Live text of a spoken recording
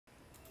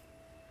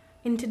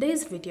In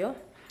today's video,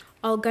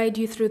 I'll guide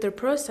you through the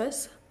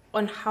process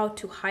on how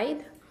to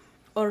hide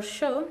or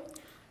show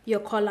your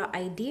caller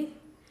ID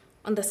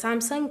on the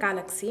Samsung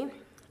Galaxy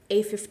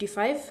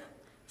A55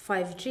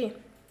 5G.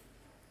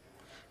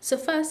 So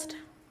first,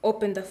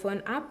 open the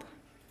phone app,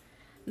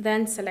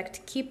 then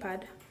select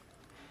keypad.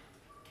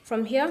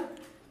 From here,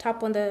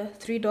 tap on the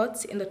three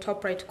dots in the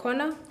top right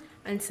corner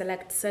and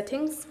select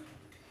settings.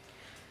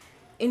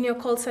 In your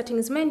call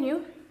settings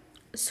menu,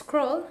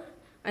 scroll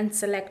and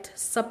select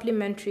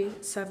supplementary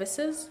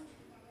services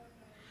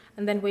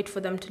and then wait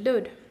for them to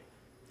load.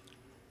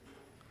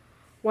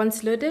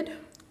 Once loaded,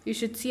 you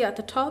should see at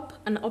the top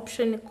an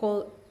option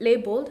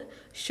labeled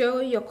Show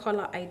Your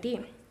Caller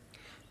ID.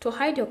 To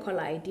hide your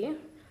caller ID,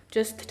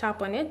 just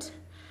tap on it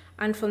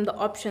and from the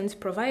options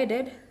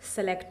provided,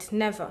 select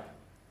Never.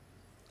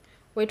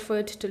 Wait for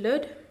it to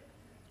load.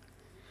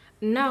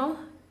 Now,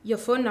 your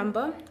phone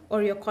number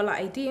or your caller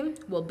ID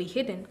will be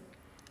hidden.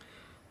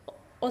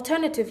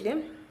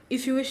 Alternatively,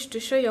 if you wish to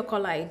show your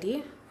caller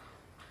ID,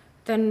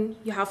 then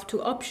you have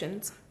two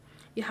options.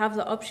 You have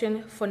the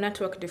option for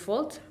network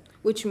default,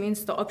 which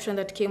means the option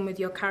that came with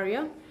your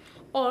carrier,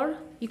 or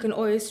you can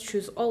always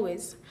choose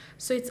always.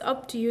 So it's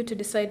up to you to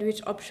decide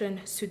which option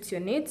suits your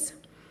needs.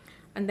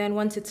 And then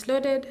once it's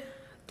loaded,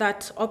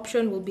 that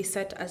option will be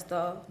set as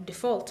the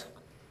default.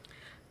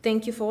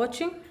 Thank you for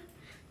watching.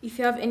 If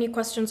you have any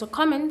questions or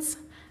comments,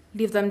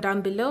 leave them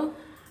down below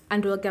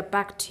and we'll get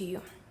back to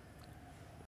you.